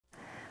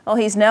Well,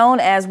 he's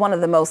known as one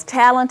of the most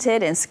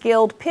talented and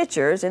skilled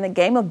pitchers in the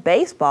game of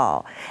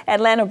baseball.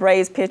 Atlanta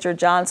Braves pitcher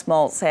John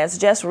Smoltz has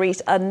just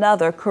reached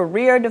another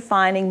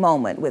career-defining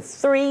moment with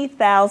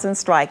 3,000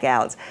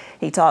 strikeouts.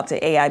 He talked to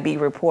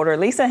AIB reporter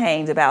Lisa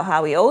Haynes about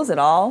how he owes it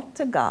all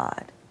to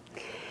God.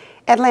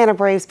 Atlanta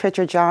Braves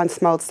pitcher John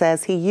Smoltz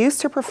says he used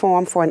to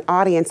perform for an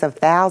audience of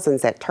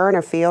thousands at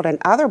Turner Field and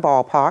other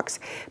ballparks,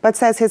 but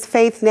says his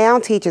faith now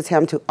teaches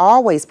him to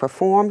always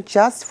perform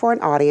just for an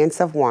audience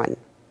of one.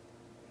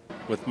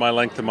 With my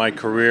length of my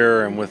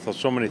career and with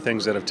so many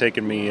things that have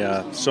taken me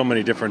so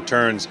many different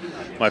turns,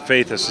 my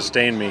faith has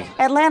sustained me.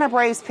 Atlanta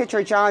Braves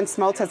pitcher John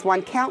Smoltz has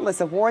won countless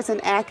awards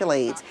and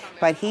accolades,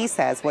 but he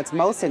says what's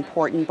most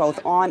important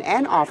both on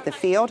and off the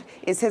field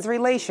is his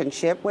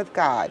relationship with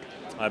God.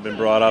 I've been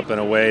brought up in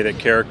a way that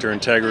character,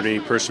 integrity,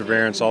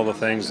 perseverance, all the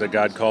things that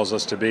God calls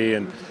us to be,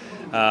 and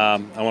I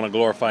want to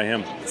glorify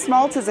Him.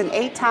 Smoltz is an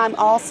 8-time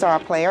All-Star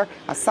player,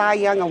 a Cy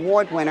Young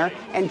Award winner,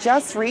 and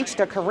just reached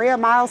a career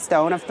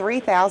milestone of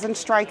 3,000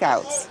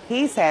 strikeouts.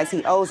 He says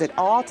he owes it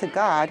all to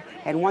God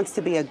and wants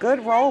to be a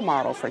good role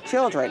model for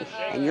children,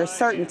 and you're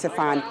certain to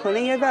find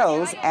plenty of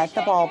those at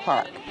the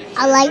ballpark.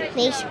 I like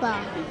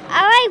baseball.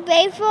 I like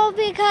baseball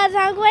because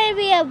I'm going to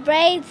be a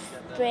Braves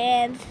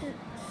fan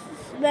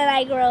when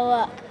I grow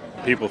up.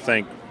 People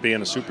think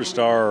being a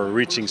superstar or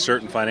reaching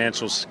certain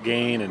financial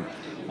gain and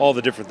all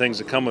the different things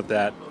that come with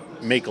that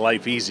make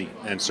life easy,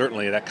 and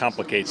certainly that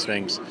complicates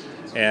things.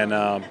 And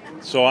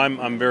so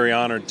I'm very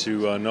honored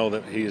to know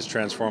that He has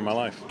transformed my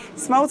life.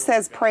 Smoltz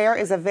says prayer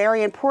is a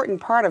very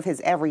important part of his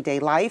everyday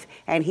life,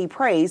 and he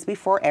prays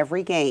before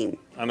every game.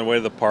 On the way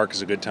to the park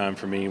is a good time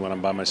for me when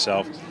I'm by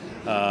myself.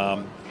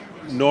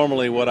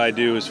 Normally what I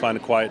do is find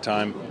a quiet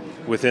time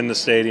within the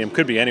stadium.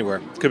 Could be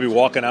anywhere. Could be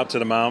walking out to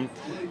the mound.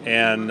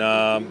 And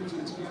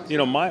you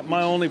know,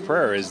 my only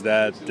prayer is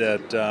that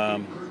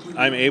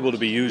I'm able to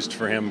be used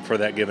for Him for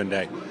that given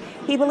day.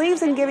 He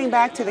believes in giving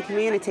back to the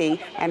community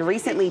and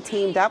recently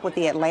teamed up with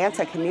the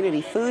Atlanta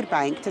Community Food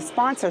Bank to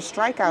sponsor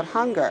Strikeout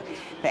Hunger.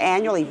 The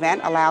annual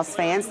event allows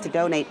fans to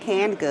donate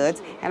canned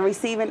goods and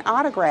receive an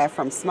autograph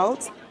from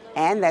Smoltz,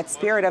 and that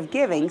spirit of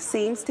giving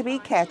seems to be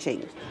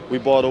catching. We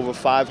bought over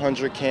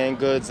 500 canned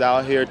goods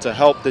out here to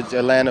help the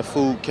Atlanta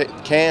Food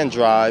Can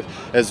Drive,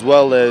 as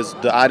well as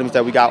the items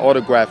that we got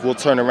autographed. We'll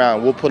turn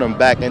around, we'll put them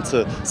back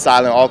into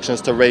silent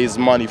auctions to raise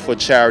money for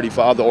charity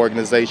for other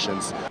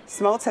organizations.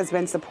 Smoltz has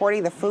been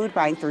supporting the food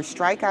bank through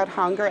Strikeout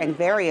Hunger and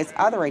various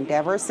other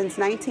endeavors since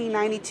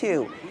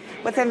 1992.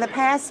 Within the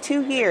past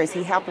 2 years,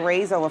 he helped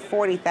raise over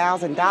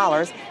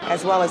 $40,000,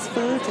 as well as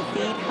food to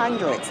feed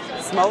hundreds.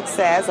 Smoltz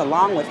says,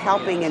 along with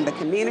helping in the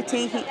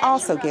community, he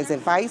also gives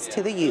advice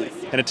to the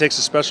youth. And it takes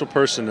a special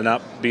person to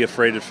not be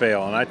afraid to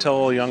fail. And I tell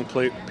all young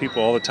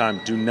people all the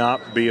time, do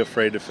not be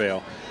afraid to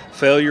fail.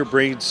 Failure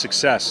breeds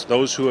success.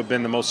 Those who have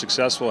been the most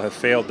successful have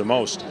failed the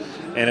most.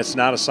 And it's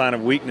not a sign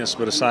of weakness,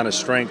 but a sign of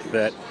strength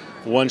that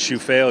once you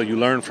fail, you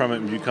learn from it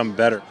and you become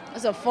better.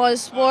 It's a fun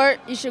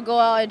sport. You should go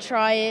out and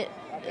try it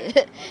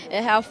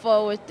and have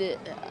fun with it.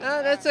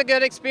 That's a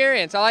good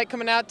experience. I like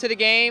coming out to the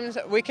games.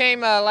 We came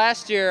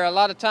last year a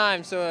lot of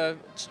times, so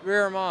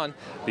cheer them on.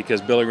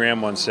 Because Billy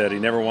Graham once said he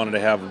never wanted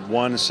to have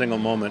one single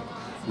moment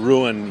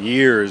ruin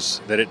years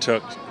that it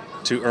took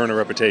to earn a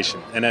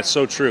reputation. And that's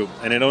so true.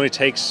 And it only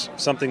takes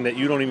something that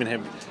you don't even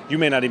have, you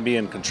may not even be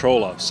in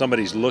control of.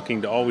 Somebody's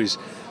looking to always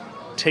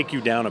take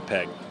you down a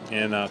peg.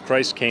 And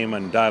Christ came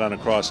and died on a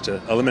cross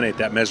to eliminate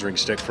that measuring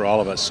stick for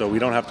all of us. So we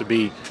don't have to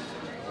be,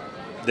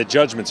 the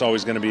judgment's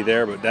always going to be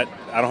there, but that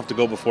I don't have to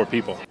go before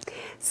people.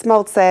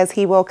 Smoltz says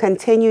he will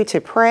continue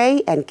to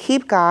pray and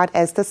keep God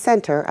as the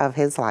center of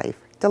his life.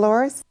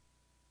 Dolores?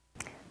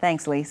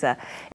 Thanks, Lisa.